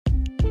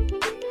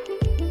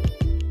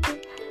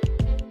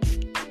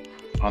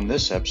On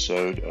this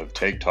episode of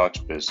Take Talks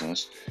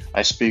Business,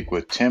 I speak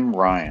with Tim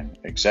Ryan,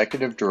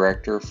 Executive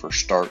Director for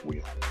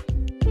Startwheel.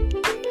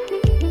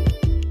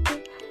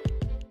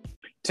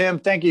 Tim,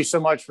 thank you so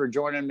much for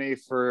joining me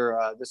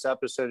for this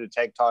episode of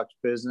Take Talks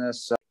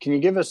Business. Can you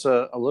give us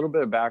a little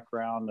bit of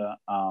background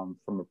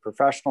from a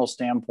professional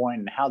standpoint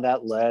and how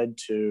that led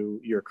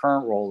to your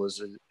current role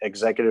as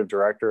Executive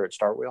Director at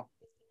Startwheel?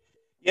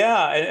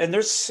 Yeah, and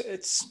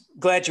it's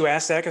glad you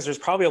asked that because there's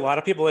probably a lot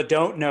of people that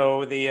don't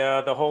know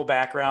the whole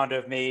background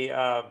of me.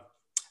 The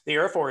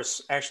Air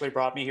Force actually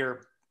brought me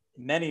here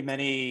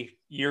many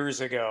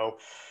years ago,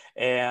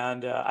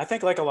 and I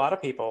think like a lot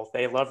of people,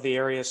 they love the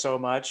area so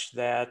much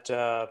that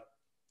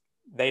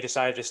they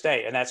decided to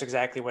stay, and that's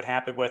exactly what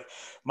happened with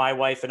my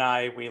wife and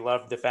I. We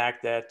loved the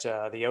fact that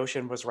the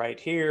ocean was right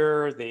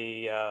here,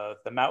 the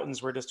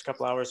mountains were just a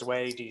couple hours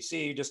away,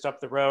 DC just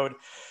up the road.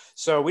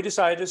 So we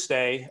decided to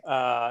stay,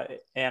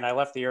 and I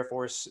left the Air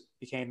Force,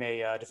 became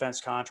a defense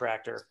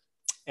contractor.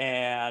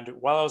 And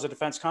while I was a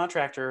defense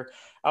contractor,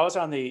 I was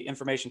on the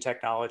information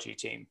technology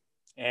team.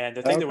 And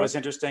the thing that was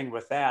interesting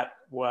with that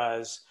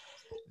was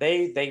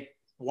they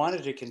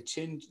wanted to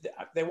continue,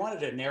 they wanted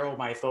to narrow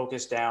my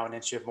focus down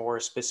into more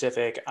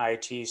specific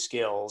IT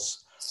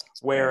skills,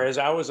 whereas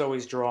I was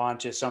always drawn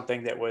to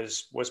something that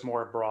was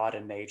more broad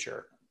in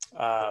nature.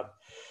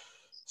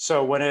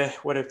 So when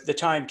the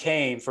time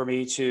came for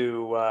me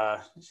to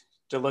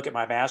look at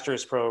my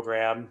master's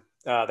program,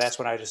 that's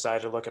when I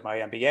decided to look at my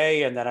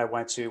MBA, and then I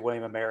went to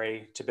William &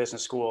 Mary to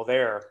business school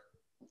there.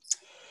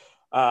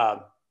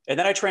 And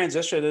then I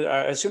transitioned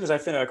as soon as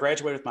I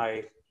graduated with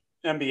my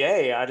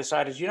MBA. I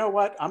decided, you know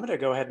what, I'm going to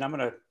go ahead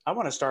and I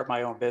want to start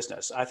my own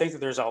business. I think that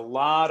there's a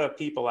lot of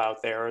people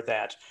out there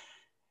that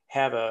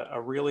have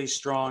a really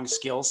strong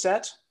skill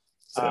set.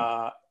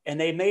 And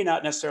they may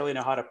not necessarily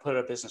know how to put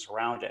a business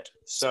around it.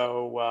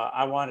 So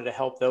I wanted to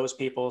help those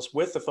people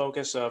with the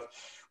focus of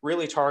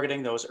really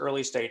targeting those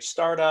early stage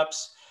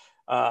startups,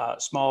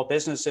 small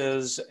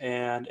businesses,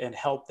 and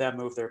help them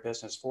move their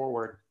business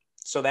forward.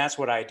 So that's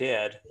what I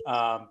did.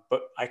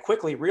 But I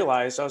quickly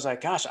realized, I was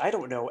like, gosh, I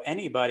don't know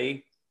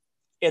anybody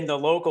in the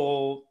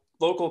local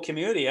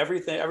community.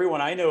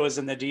 Everyone I know is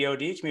in the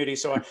DoD community.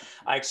 So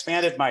I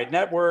expanded my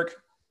network.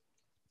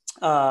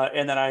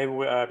 And then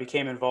I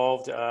became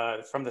involved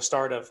from the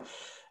start of,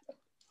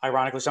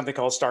 ironically, something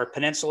called Start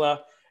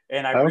Peninsula.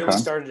 And I really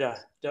started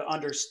to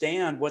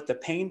understand what the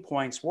pain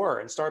points were.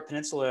 And Start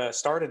Peninsula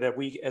started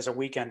as a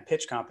weekend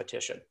pitch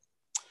competition.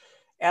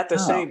 At the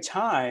same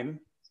time,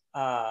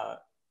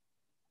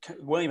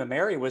 William &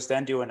 Mary was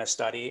then doing a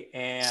study,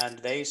 and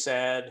they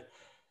said,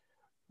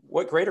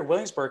 what Greater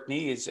Williamsburg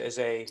needs is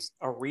a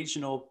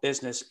regional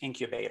business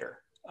incubator.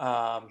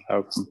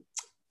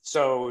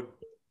 So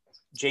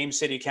James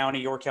City County,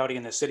 York County,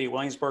 and the city of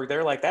Williamsburg,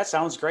 they're like, that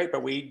sounds great,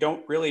 but we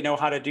don't really know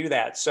how to do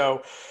that.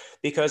 So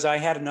because I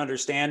had an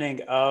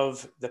understanding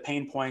of the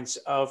pain points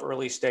of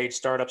early stage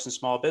startups and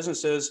small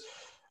businesses,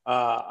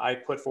 I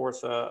put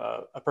forth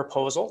a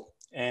proposal.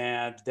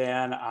 And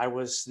then I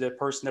was the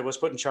person that was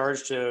put in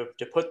charge to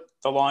put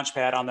the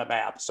Launchpad on the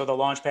map. So the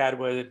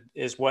Launchpad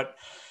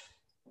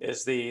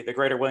is the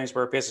Greater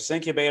Williamsburg Business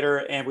Incubator.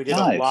 And we did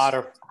a lot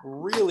of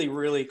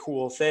really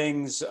cool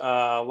things.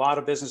 A lot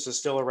of businesses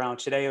still around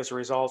today as a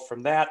result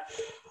from that.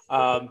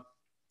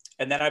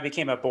 And then I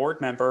became a board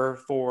member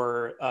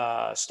for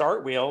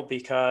Startwheel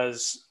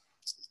because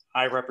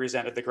I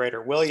represented the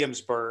Greater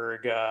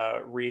Williamsburg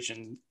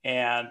region.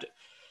 And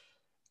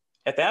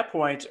at that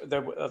point,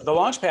 the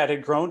Launchpad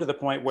had grown to the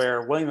point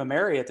where William &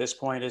 Mary at this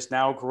point is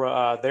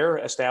now, they're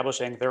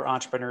establishing their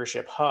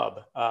entrepreneurship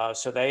hub.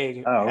 So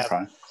they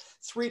have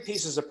 3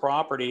 pieces of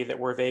property that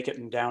were vacant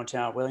in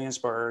downtown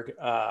Williamsburg.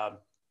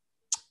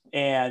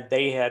 And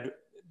they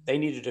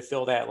needed to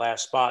fill that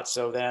last spot.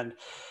 So then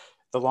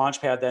the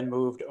Launchpad then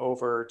moved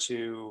over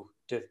to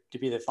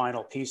be the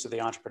final piece of the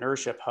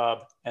entrepreneurship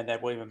hub. And then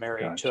William &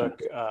 Mary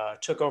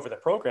took over the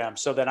program.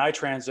 So then I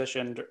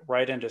transitioned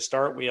right into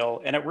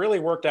Startwheel, and it really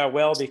worked out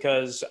well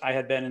because I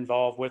had been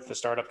involved with the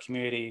startup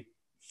community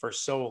for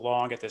so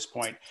long at this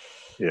point.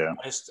 Yeah.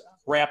 I just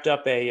wrapped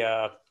up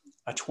a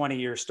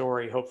 20-year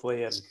story,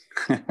 hopefully in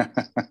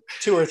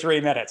 2 or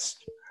 3 minutes.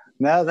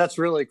 No, that's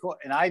really cool.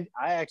 And I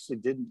actually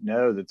didn't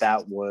know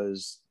that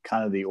was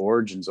kind of the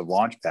origins of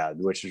Launchpad,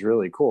 which is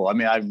really cool. I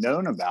mean, I've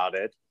known about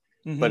it,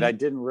 but I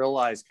didn't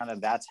realize kind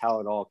of that's how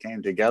it all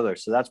came together.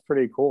 So that's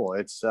pretty cool.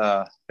 It's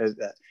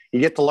you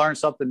get to learn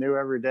something new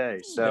every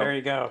day. So there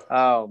you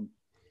go.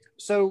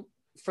 So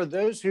for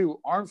those who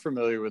aren't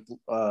familiar with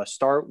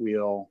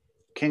Startwheel,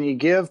 can you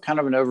give kind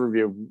of an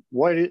overview of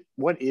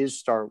what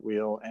is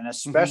Startwheel, and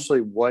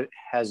especially what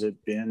has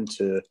it been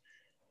to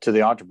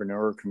the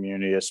entrepreneur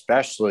community,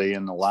 especially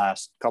in the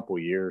last couple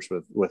of years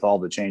with all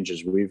the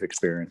changes we've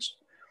experienced?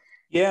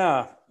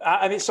 Yeah.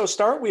 I mean, so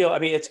Startwheel, I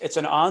mean, it's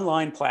an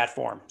online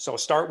platform. So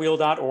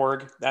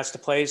startwheel.org, that's the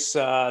place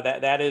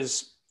that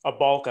is a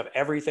bulk of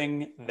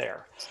everything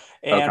there.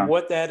 And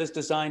what that is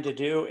designed to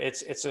do,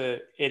 it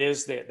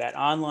is that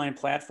online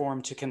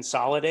platform to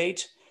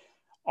consolidate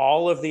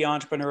all of the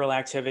entrepreneurial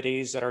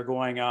activities that are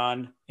going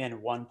on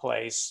in one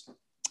place.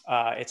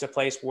 It's a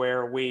place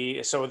where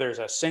so there's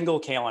a single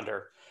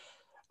calendar.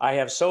 I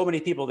have so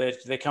many people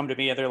that they come to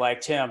me and they're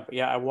like, Tim,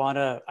 yeah,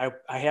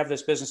 I have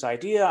this business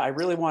idea. I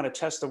really want to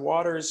test the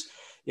waters.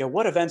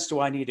 What events do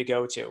I need to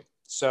go to?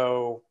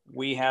 So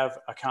we have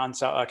a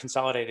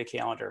consolidated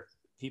calendar.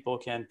 People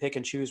can pick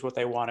and choose what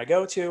they want to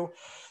go to.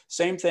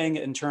 Same thing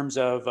in terms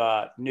of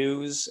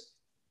news.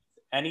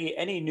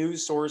 Any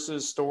news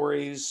sources,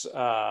 stories,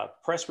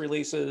 press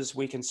releases,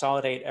 we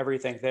consolidate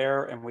everything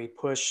there and we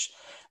push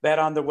that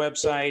on the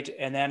website.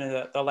 And then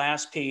the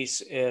last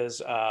piece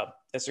is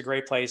it's a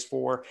great place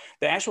for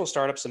the actual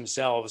startups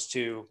themselves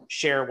to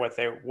share what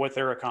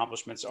their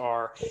accomplishments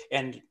are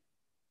and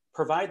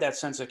provide that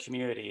sense of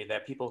community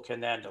that people can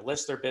then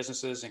list their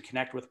businesses and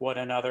connect with one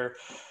another.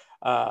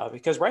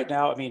 Because right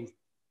now, I mean,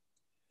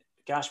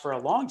 gosh, for a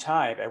long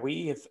time,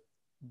 we have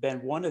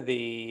been one of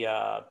the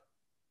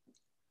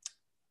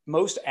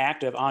most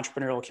active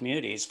entrepreneurial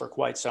communities for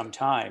quite some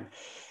time.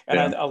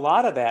 And a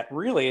lot of that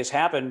really has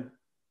happened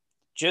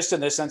just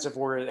in the sense of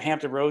where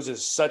Hampton Roads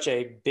is such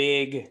a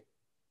big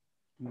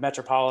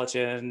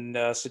metropolitan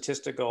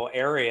statistical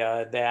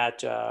area that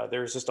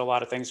there's just a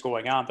lot of things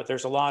going on, but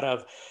there's a lot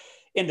of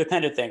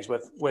independent things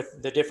with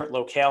the different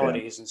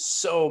localities and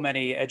so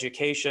many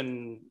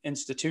education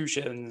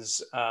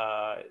institutions,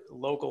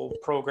 local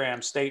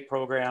programs, state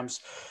programs.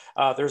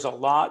 There's a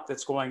lot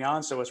that's going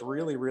on. So it's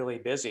really, really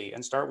busy.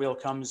 And Startwheel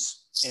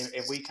comes and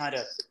we kind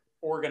of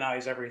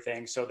organize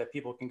everything so that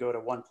people can go to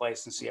one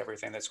place and see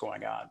everything that's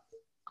going on.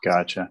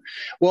 Gotcha.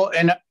 Well,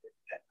 and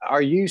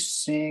are you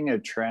seeing a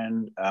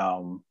trend?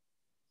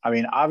 I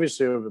mean,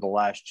 obviously over the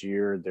last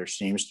year, there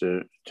seems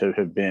to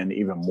have been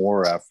even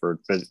more effort,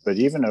 but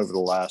even over the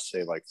last,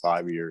 say, like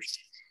 5 years,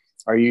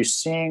 are you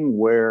seeing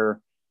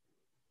where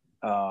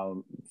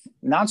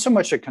not so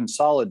much a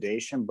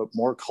consolidation, but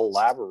more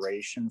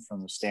collaboration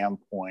from the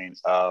standpoint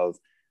of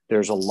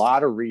there's a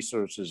lot of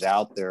resources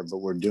out there, but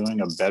we're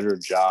doing a better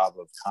job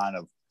of kind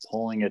of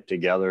pulling it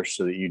together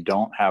so that you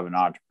don't have an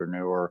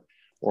entrepreneur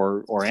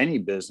or any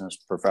business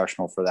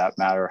professional for that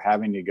matter,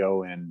 having to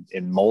go in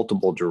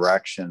multiple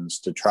directions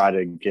to try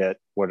to get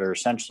what are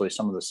essentially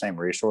some of the same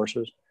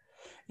resources?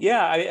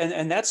 Yeah,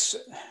 and that's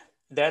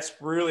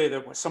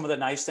really some of the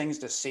nice things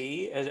to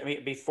see. I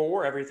mean,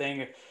 before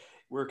everything,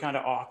 we were kind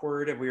of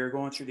awkward and we were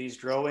going through these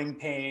growing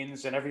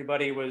pains and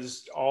everybody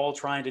was all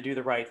trying to do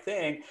the right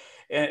thing.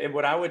 And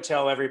what I would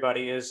tell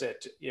everybody is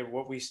that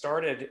what we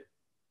started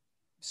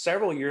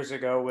several years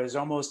ago was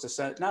almost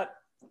not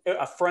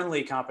a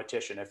friendly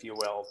competition, if you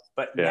will,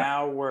 but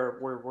now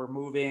we're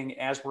moving,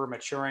 as we're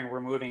maturing, we're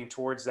moving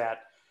towards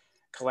that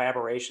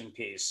collaboration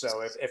piece.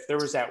 So if there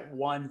was that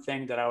one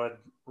thing that I would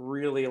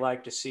really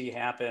like to see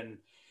happen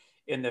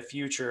in the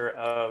future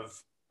of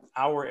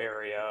our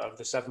area of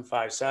the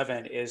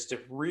 757 is to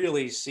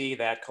really see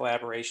that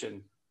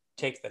collaboration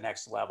take the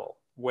next level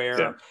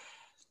where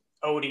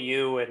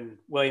ODU and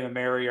William and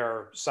Mary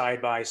are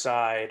side by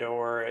side,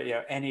 or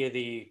any of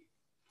the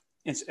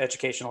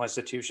educational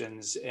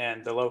institutions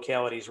and the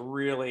localities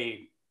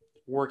really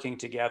working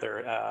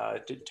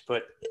together to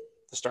put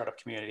the startup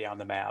community on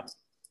the map.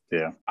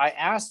 Yeah. I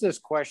asked this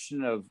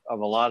question of a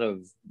lot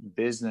of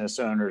business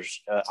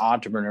owners,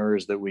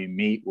 entrepreneurs that we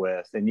meet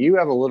with, and you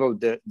have a little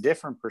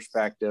different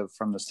perspective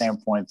from the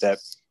standpoint that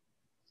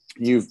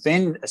you've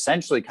been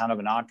essentially kind of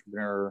an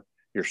entrepreneur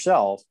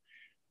yourself,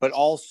 but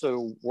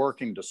also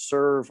working to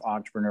serve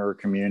entrepreneur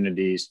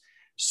communities.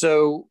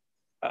 So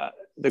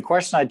the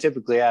question I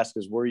typically ask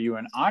is, were you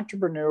an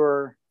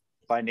entrepreneur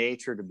by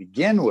nature to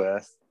begin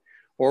with,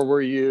 or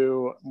were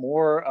you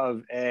more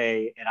of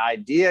an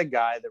idea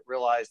guy that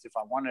realized if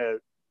I want to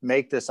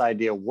make this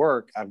idea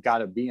work, I've got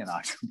to be an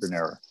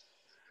entrepreneur?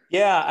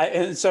 Yeah.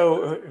 And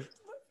so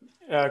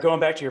going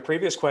back to your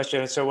previous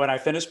question, so when I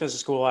finished business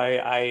school,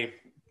 I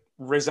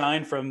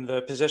resigned from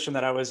the position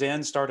that I was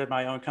in, started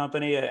my own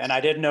company, and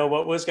I didn't know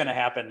what was going to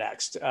happen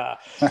next.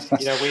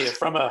 We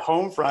from a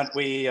home front,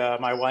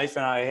 my wife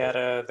and I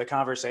had the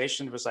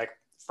conversation. It was like,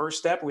 first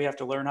step, we have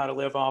to learn how to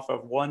live off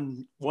of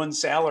one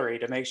salary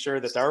to make sure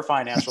that our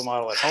financial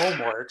model at home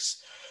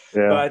works.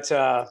 Yeah. But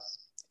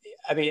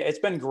I mean, it's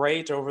been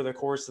great over the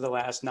course of the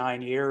last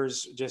 9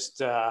 years,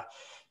 just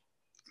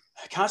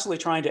constantly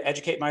trying to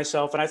educate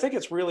myself. And I think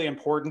it's really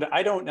important.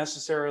 I don't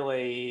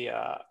necessarily,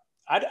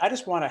 I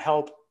just want to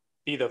help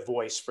be the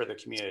voice for the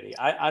community.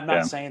 I'm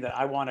not saying that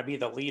I want to be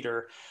the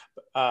leader.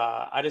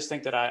 I just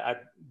think that I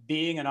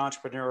being an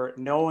entrepreneur,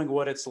 knowing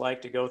what it's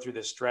like to go through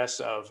the stress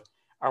of,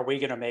 are we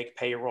going to make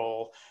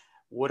payroll?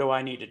 What do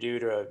I need to do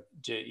to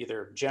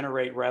either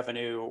generate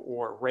revenue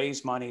or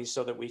raise money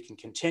so that we can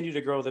continue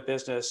to grow the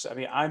business? I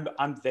mean,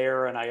 I'm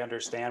there and I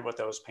understand what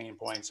those pain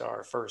points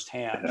are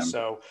firsthand. Yeah.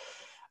 So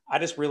I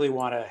just really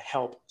want to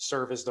help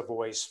serve as the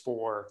voice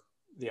for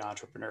the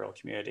entrepreneurial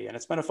community. And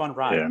it's been a fun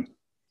ride. Yeah.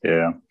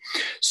 Yeah.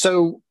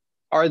 So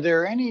are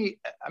there any,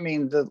 I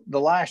mean, the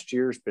last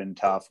year's been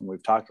tough and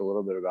we've talked a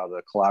little bit about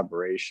the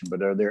collaboration,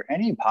 but are there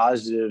any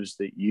positives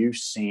that you've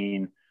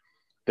seen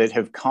that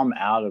have come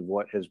out of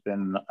what has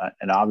been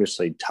an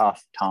obviously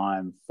tough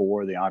time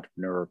for the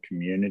entrepreneur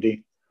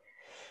community?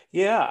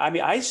 Yeah. I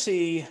mean, I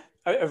see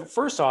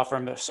First off,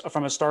 from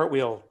a Start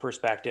Wheel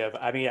perspective,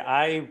 I mean,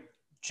 I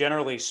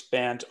generally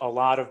spent a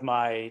lot of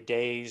my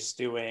days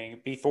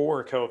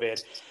before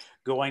COVID,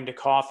 going to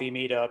coffee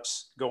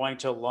meetups, going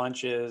to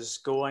lunches,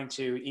 going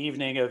to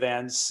evening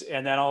events,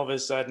 and then all of a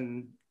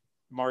sudden,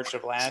 March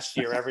of last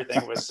year,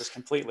 everything was just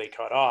completely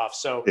cut off.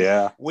 So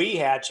Yeah. we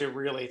had to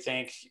really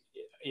think,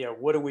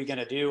 what are we going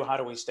to do? How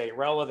do we stay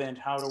relevant?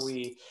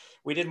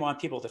 We didn't want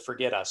people to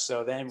forget us.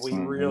 So then we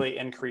really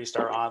increased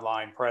our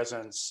online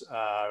presence.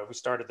 We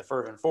started the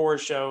Fervent Four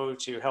show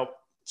to help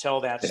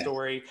tell that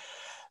story.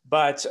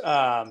 But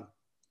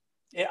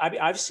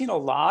I've seen a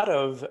lot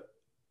of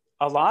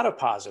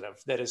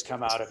positive that has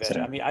come out of it.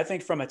 I mean, I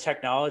think from a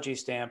technology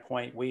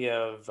standpoint, we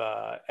have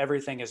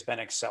everything has been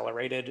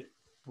accelerated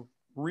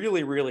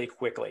really, really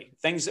quickly.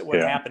 Things that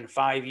would happen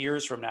 5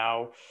 years from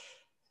now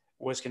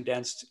was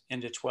condensed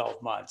into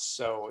 12 months.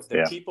 So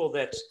the people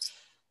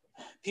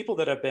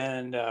that have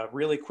been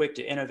really quick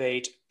to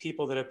innovate,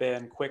 people that have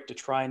been quick to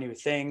try new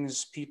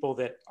things, people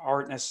that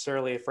aren't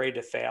necessarily afraid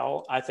to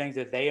fail, I think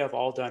that they have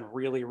all done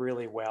really,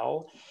 really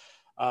well.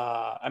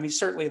 I mean,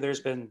 certainly there's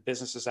been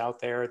businesses out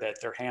there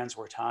that their hands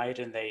were tied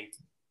and they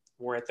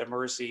were at the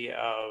mercy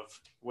of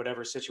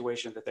whatever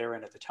situation that they're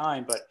in at the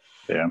time. But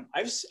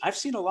I've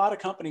seen a lot of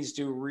companies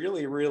do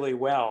really, really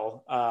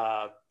well.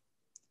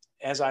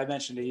 As I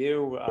mentioned to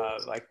you,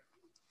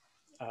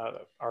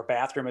 our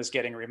bathroom is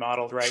getting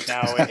remodeled right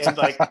now, and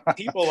like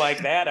people like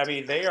that, I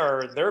mean,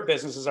 their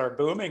businesses are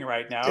booming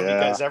right now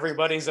because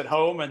everybody's at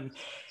home, and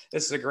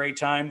this is a great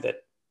time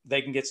that they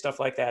can get stuff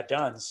like that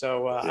done.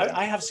 So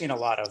I have seen a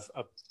lot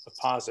of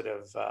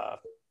positive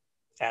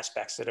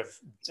aspects that have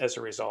as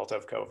a result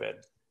of COVID.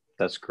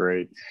 That's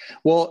great.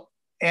 Well,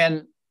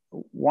 and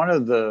one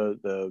of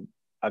the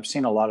I've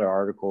seen a lot of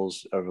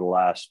articles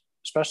over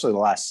especially the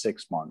last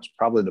 6 months,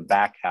 probably the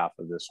back half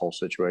of this whole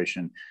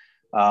situation,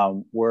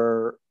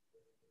 where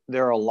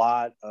there are a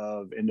lot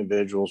of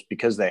individuals,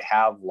 because they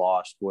have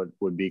lost what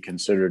would be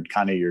considered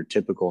kind of your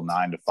typical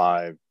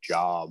 9-to-5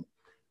 job,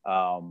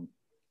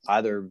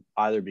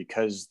 either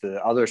because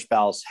the other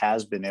spouse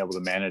has been able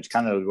to manage,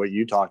 kind of what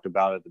you talked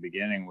about at the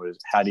beginning was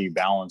how do you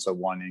balance a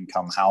one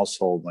income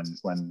household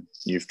when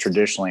you've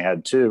traditionally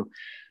had two,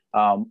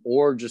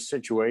 or just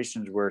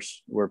situations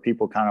where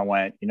people kind of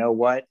went, you know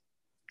what,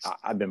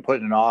 I've been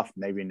putting it off,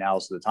 maybe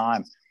now's the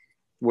time,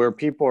 where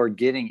people are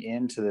getting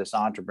into this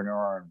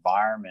entrepreneurial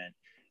environment.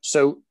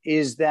 So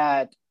is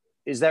that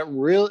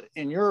real,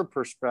 in your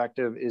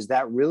perspective, is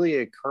that really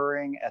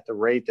occurring at the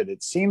rate that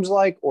it seems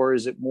like, or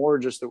is it more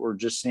just that we're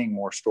just seeing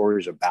more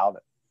stories about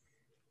it?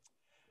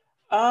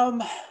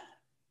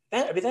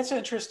 That's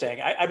interesting.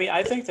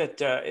 I think that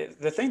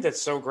the thing that's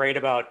so great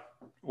about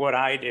what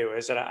I do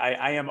is that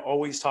I am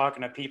always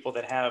talking to people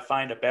that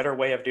find a better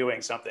way of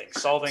doing something,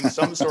 solving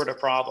some sort of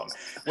problem,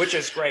 which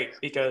is great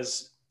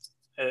because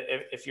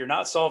if you're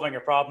not solving a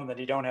problem, then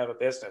you don't have a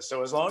business.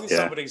 So as long as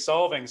somebody's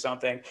solving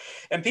something,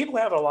 and people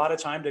have a lot of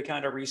time to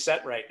kind of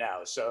reset right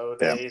now. So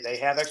they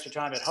have extra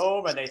time at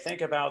home and they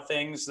think about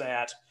things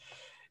that,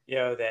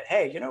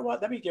 hey, you know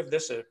what, let me give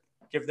this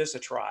a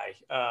try.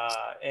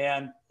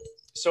 And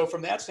so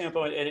from that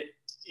standpoint,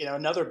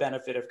 another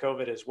benefit of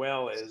COVID as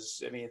well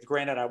is, I mean,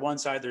 granted, on one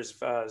side, there's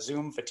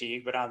Zoom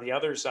fatigue, but on the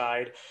other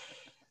side,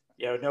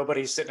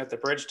 nobody's sitting at the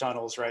bridge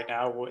tunnels right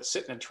now,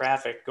 sitting in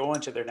traffic,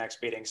 going to their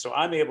next meeting. So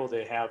I'm able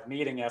to have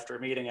meeting after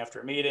meeting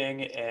after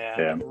meeting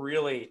and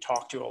really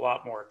talk to a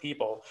lot more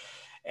people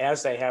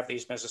as they have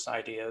these business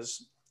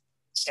ideas.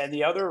 And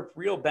the other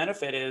real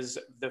benefit is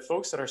the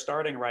folks that are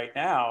starting right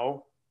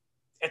now,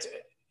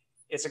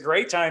 it's a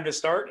great time to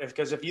start,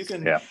 because if you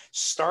can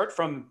start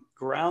from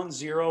ground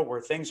zero where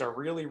things are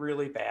really,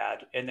 really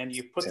bad, and then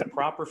you put the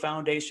proper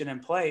foundation in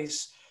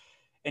place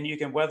and you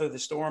can weather the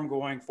storm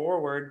going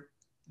forward,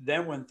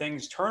 then when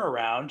things turn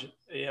around,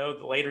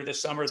 later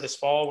this summer, this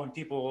fall, when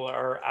people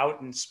are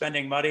out and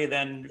spending money,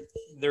 then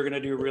they're going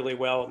to do really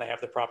well and they have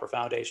the proper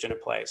foundation in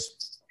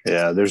place.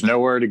 Yeah, there's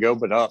nowhere to go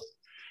but up.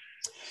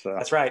 So,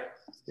 that's right.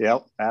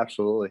 Yep,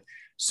 absolutely.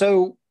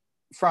 So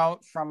from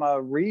a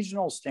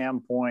regional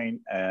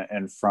standpoint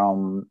and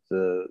from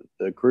the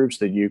groups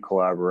that you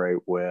collaborate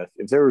with,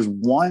 if there was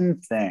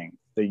one thing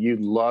that you'd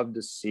love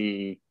to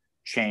see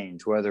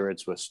change, whether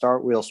it's with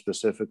Start Wheel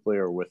specifically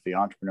or with the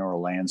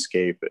entrepreneurial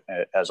landscape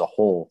as a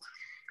whole,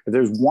 if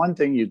there's one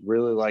thing you'd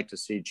really like to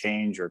see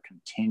change or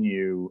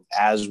continue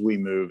as we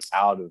move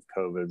out of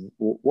COVID,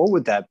 what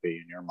would that be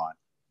in your mind?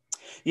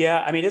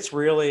 Yeah, I mean, it's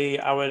really,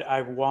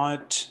 I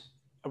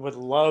would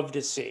love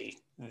to see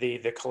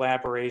the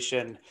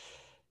collaboration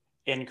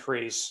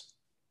increase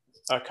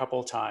a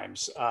couple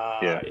times.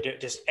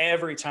 Just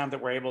every time that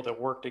we're able to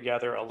work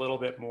together a little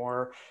bit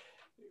more,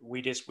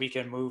 we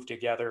can move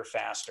together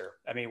faster.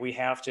 I mean, we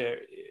have to,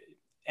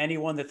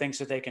 anyone that thinks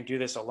that they can do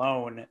this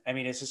alone, I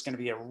mean, it's just going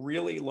to be a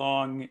really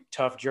long,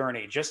 tough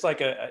journey. Just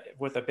like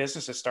with a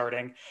business that's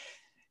starting,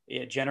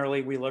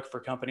 generally we look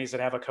for companies that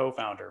have a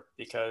co-founder,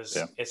 because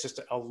it's just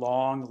a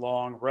long,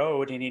 long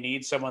road and you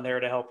need someone there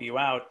to help you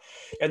out.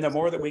 And the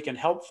more that we can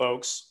help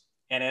folks,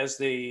 and as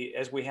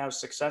we have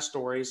success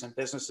stories and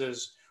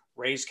businesses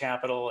raise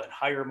capital and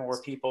hire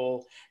more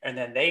people, and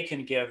then they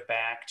can give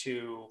back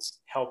to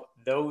help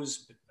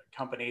those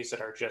companies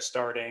that are just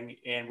starting.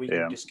 And we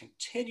can just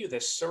continue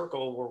this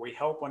circle where we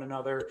help one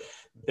another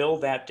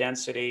build that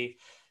density.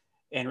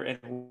 And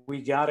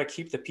we got to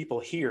keep the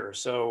people here.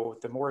 So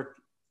the more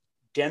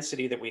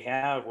density that we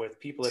have with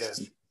people that have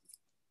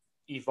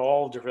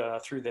evolved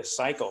through this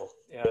cycle,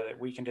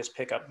 we can just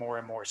pick up more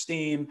and more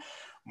steam.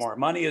 More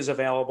money is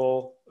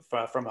available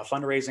from a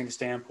fundraising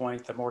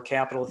standpoint. The more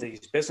capital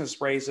these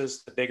business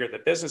raises, the bigger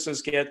the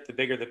businesses get. The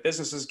bigger the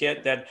businesses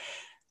get, then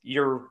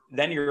you're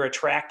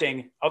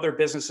attracting other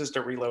businesses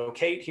to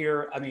relocate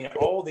here. I mean,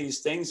 all these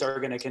things are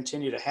going to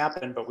continue to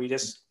happen, but we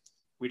just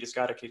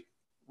got to keep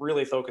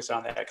really focus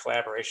on that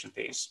collaboration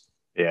piece.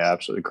 Yeah,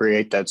 absolutely.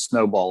 Create that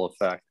snowball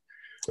effect.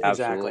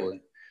 Exactly.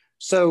 Absolutely.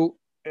 So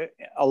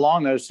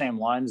along those same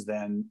lines,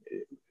 then,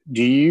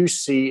 do you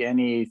see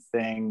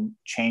anything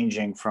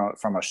changing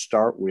from a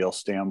Start Wheel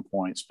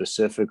standpoint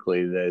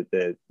specifically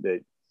that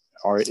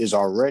is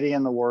already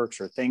in the works,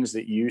 or things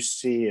that you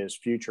see as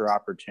future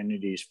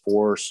opportunities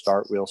for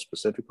Start Wheel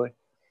specifically?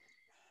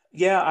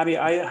 Yeah, I mean,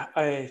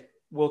 I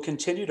will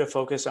continue to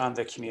focus on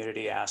the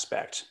community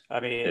aspect. I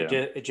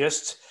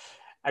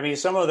mean,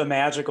 some of the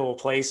magical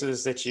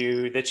places that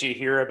you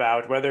hear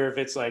about, whether if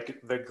it's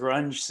like the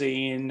grunge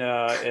scene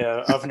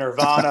of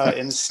Nirvana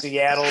in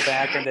Seattle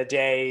back in the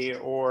day,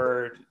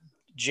 or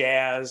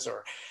jazz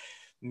or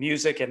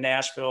music in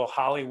Nashville,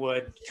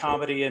 Hollywood,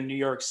 comedy in New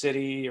York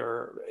City,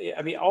 or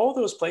I mean, all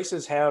those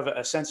places have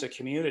a sense of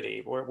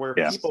community where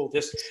people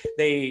if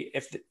they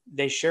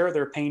share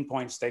their pain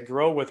points, they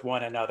grow with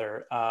one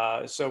another.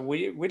 So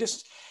we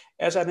just,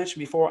 as I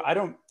mentioned before,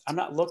 I'm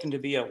not looking to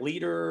be a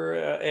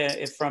leader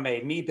from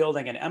a me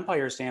building an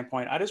empire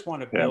standpoint. I just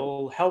want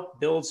to help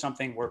build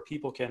something where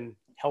people can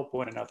help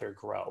one another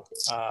grow.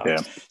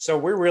 So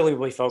we're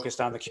really focused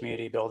on the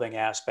community building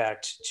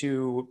aspect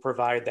to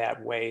provide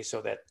that way so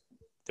that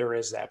there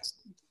is that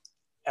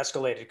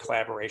escalated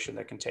collaboration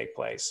that can take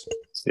place.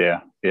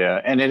 Yeah.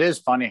 And it is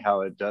funny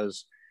how it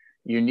does.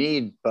 You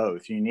need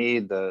both. You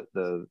need the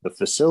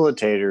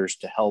facilitators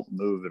to help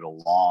move it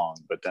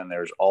along, but then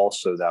there's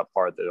also that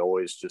part that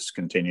always just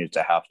continues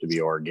to have to be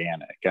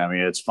organic. I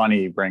mean, it's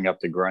funny you bring up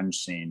the grunge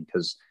scene,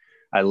 because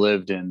I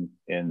lived in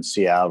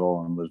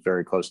Seattle and was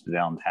very close to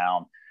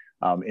downtown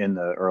in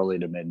the early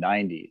to mid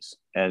 90s.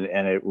 And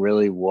it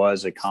really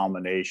was a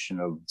combination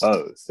of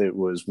both. It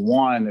was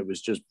one that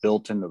was just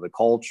built into the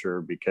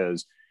culture,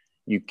 because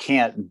you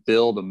can't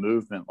build a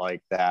movement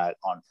like that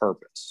on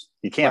purpose.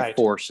 You can't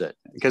force it,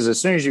 because as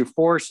soon as you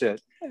force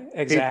it,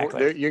 you're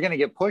going to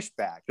get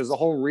pushback, because the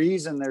whole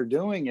reason they're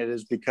doing it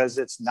is because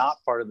it's not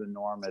part of the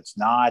norm. It's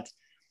not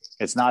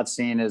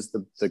seen as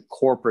the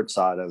corporate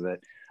side of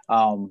it.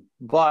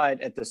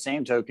 But at the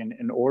same token,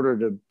 in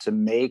order to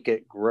make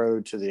it grow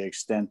to the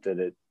extent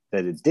that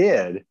it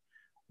did,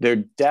 there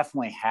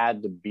definitely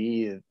had to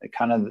be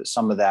kind of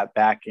some of that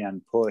back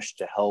end push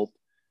to help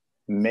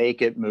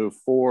make it move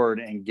forward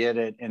and get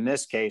it, in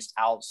this case,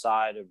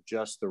 outside of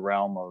just the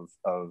realm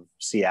of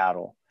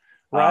Seattle.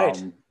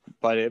 Right.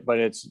 But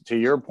it's, to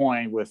your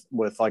point, with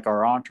like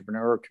our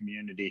entrepreneur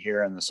community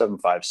here in the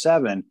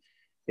 757,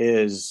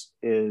 is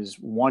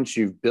once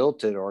you've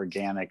built it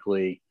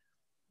organically,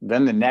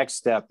 then the next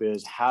step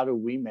is, how do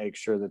we make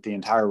sure that the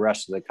entire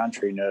rest of the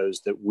country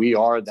knows that we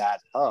are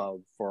that hub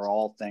for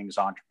all things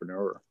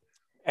entrepreneur?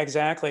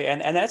 Exactly.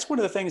 And that's one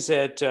of the things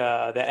that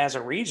as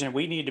a region,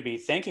 we need to be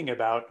thinking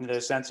about, in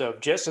the sense of,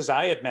 just as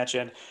I had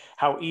mentioned,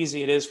 how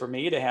easy it is for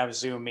me to have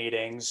Zoom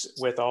meetings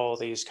with all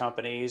these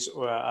companies.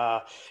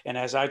 And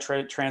as I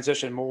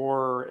transition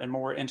more and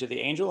more into the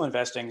angel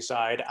investing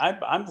side,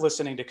 I'm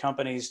listening to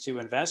companies to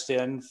invest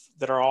in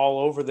that are all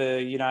over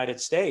the United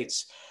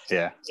States.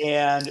 Yeah.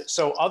 And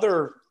so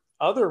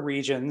other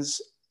regions,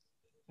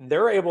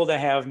 they're able to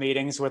have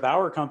meetings with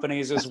our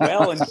companies as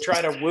well and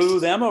try to woo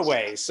them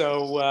away.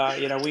 So,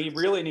 we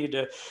really need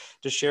to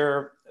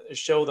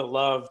show the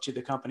love to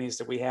the companies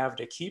that we have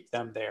to keep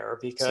them there,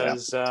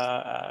 because,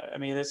 I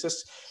mean, it's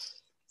just,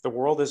 the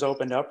world is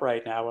opened up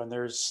right now, and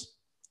there's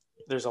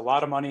a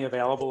lot of money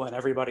available, and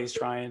everybody's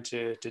trying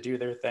to do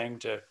their thing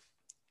to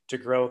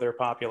grow their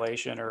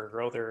population or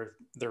grow their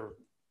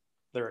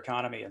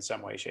economy in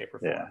some way, shape, or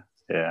form.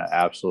 Yeah,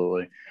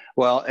 absolutely.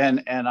 Well,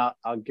 and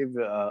I'll give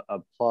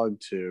a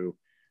plug to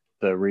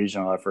the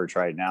regional efforts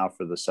right now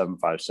for the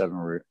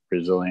 757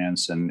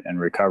 resilience and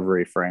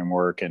recovery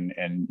framework.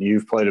 And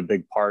you've played a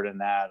big part in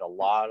that. A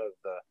lot of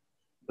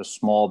the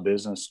small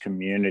business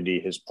community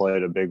has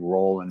played a big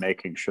role in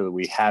making sure that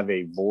we have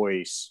a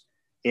voice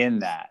in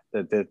that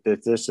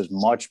this is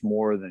much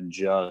more than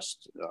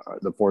just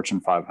the Fortune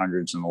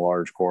 500s and the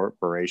large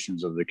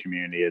corporations of the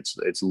community.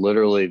 It's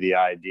literally the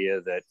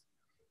idea that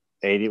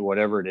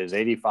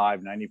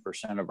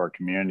 90% of our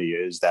community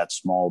is that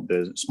small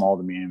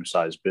to medium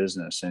sized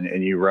business.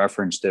 And you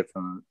referenced it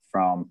from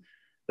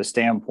the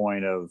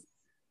standpoint of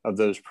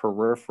those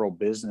peripheral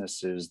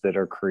businesses that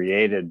are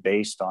created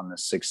based on the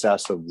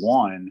success of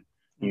one.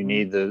 You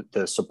need the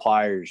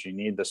suppliers, you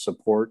need the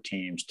support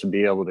teams to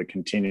be able to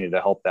continue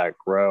to help that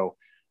grow.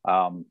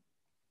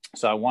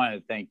 So I want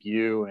to thank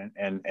you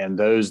and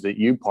those that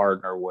you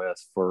partner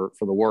with for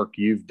the work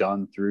you've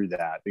done through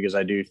that, because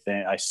I do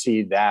think I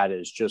see that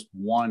as just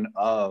one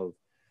of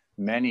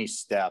many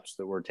steps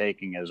that we're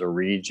taking as a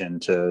region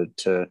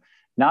to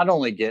not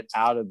only get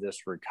out of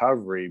this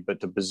recovery,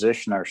 but to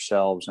position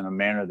ourselves in a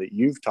manner that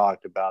you've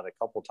talked about a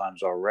couple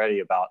times already,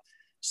 about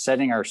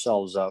setting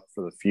ourselves up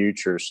for the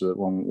future, so that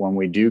when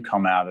we do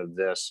come out of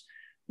this,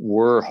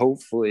 we're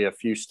hopefully a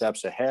few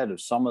steps ahead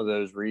of some of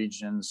those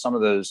regions, some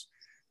of those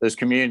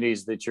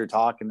communities that you're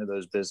talking to,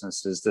 those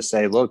businesses, to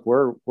say, look,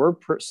 we're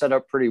set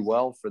up pretty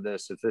well for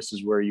this if this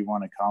is where you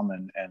want to come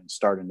and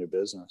start a new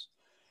business.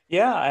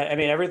 Yeah, I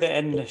mean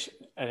everything,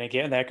 and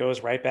again that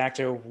goes right back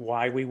to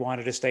why we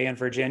wanted to stay in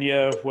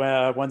Virginia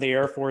when the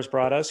Air Force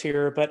brought us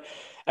here. But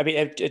I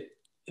mean,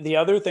 the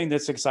other thing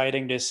that's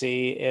exciting to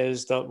see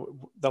is the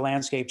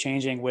landscape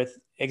changing with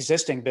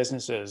existing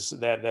businesses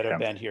that have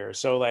been here.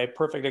 So, like,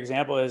 perfect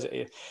example is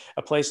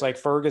a place like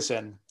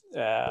Ferguson.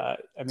 I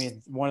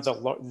mean, one of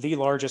the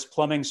largest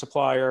plumbing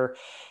supplier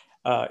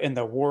in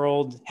the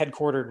world,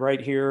 headquartered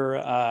right here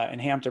in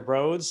Hampton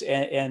Roads,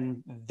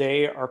 and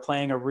they are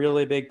playing a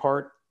really big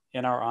part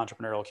in our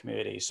entrepreneurial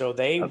community. So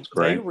they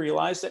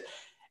realize that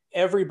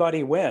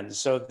everybody wins.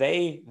 So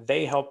they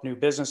help new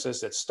businesses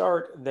that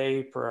start.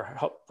 They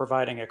help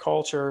providing a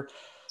culture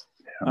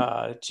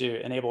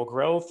to enable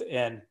growth,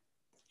 and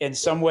in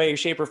some way,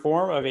 shape, or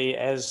form. I mean,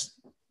 as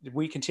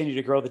we continue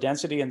to grow the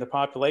density and the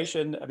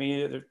population, I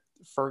mean,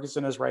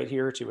 Ferguson is right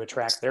here to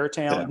attract their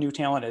talent, new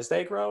talent as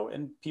they grow,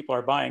 and people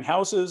are buying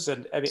houses,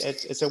 and I mean,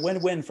 it's a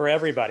win-win for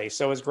everybody.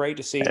 So it's great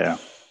to see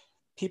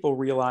people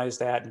realize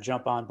that and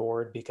jump on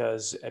board,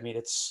 because I mean,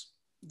 it's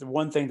the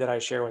one thing that I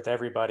share with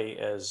everybody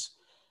is,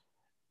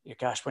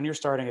 gosh, when you're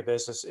starting a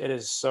business, it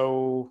is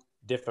so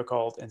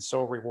difficult and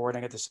so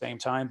rewarding at the same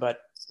time.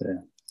 But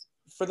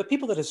for the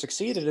people that have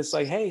succeeded, it's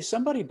like, hey,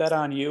 somebody bet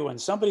on you and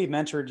somebody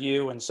mentored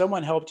you and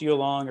someone helped you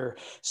along, or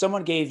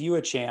someone gave you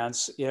a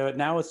chance. You know,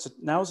 now is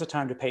the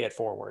time to pay it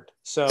forward.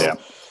 So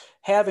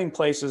having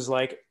places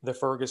like the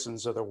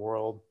Fergusons of the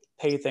world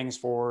pay things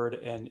forward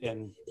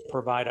and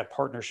provide a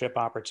partnership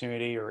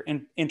opportunity or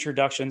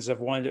introductions of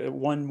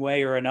one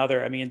way or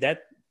another. I mean,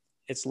 that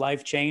it's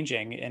life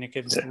changing, and it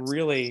could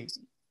really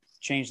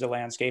change the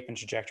landscape and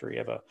trajectory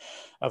of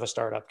a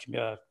startup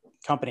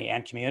company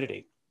and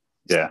community.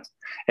 Yeah.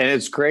 And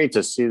it's great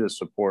to see the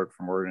support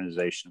from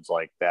organizations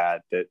like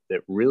that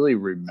really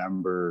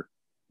remember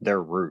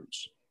their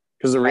roots.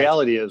 Because the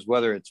reality is,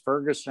 whether it's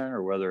Ferguson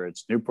or whether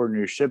it's Newport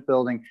News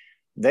Shipbuilding,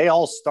 they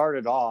all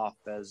started off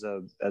as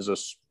a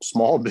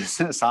small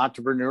business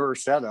entrepreneur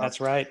setup. That's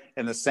right.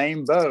 In the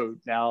same boat.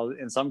 Now,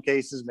 in some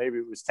cases, maybe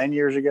it was 10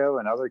 years ago.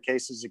 In other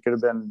cases, it could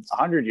have been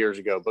 100 years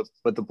ago.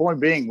 But the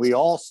point being, we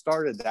all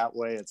started that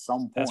way at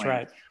some point. That's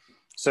right.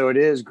 So it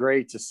is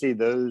great to see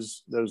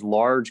those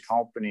large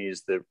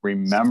companies that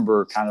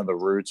remember kind of the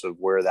roots of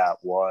where that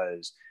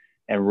was,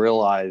 and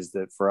realize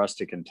that for us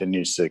to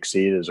continue to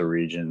succeed as a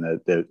region,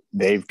 that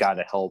they've got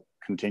to help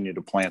continue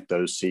to plant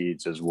those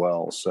seeds as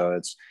well. So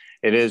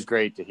it is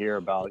great to hear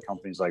about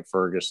companies like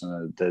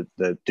Ferguson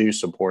that do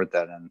support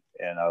that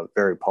in a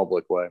very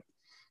public way.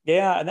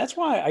 Yeah, and that's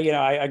why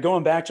I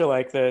going back to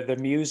like the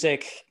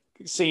music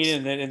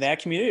scene in that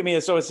community. I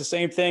mean, so it's the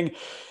same thing.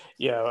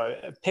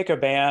 Pick a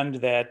band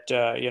that,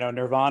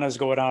 Nirvana's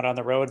going out on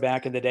the road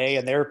back in the day,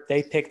 and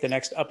they pick the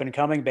next up and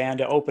coming band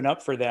to open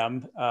up for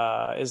them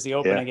as the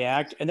opening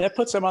act. And that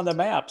puts them on the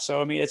map.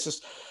 So, I mean,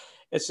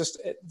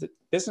 the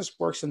business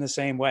works in the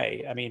same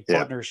way. I mean,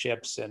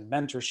 partnerships and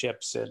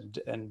mentorships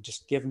and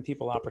just giving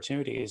people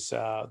opportunities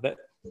that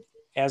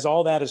as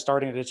all that is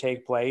starting to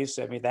take place.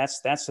 I mean,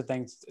 that's the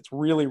thing. It's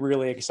really,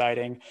 really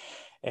exciting.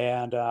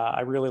 And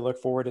I really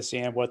look forward to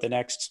seeing what the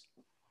next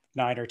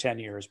 9 or 10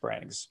 years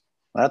brings.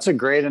 That's a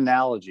great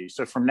analogy.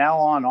 So from now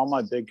on, all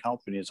my big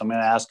companies, I'm going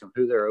to ask them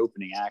who their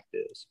opening act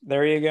is.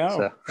 There you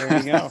go. There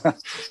you go.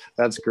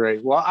 That's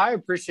great. Well, I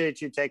appreciate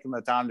you taking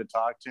the time to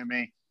talk to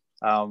me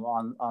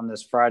on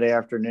this Friday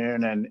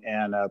afternoon,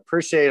 and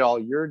appreciate all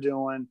you're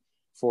doing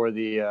for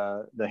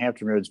the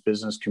Hampton Roads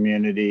business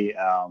community.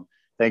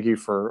 Thank you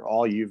for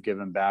all you've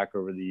given back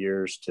over the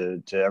years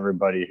to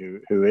everybody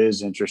who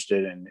is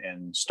interested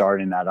in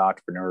starting that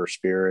entrepreneur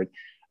spirit.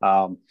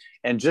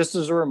 And just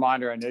as a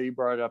reminder, I know you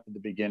brought it up at the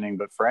beginning,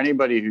 but for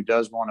anybody who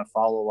does want to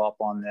follow up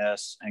on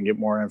this and get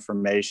more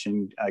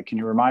information, can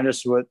you remind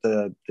us what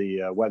the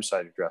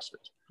website address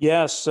is?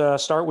 Yes,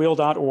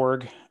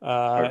 startwheel.org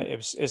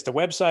is the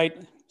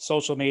website.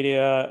 Social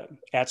media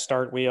at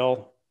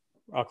Startwheel,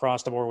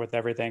 across the board with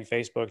everything: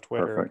 Facebook,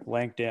 Twitter,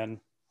 LinkedIn.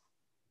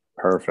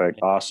 Perfect.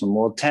 Awesome.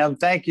 Well, Tim,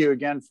 thank you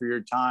again for your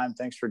time.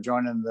 Thanks for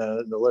joining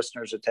the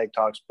listeners at Take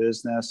Talks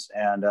Business,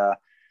 and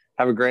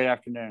have a great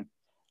afternoon.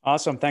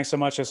 Awesome. Thanks so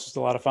much. This was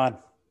a lot of fun.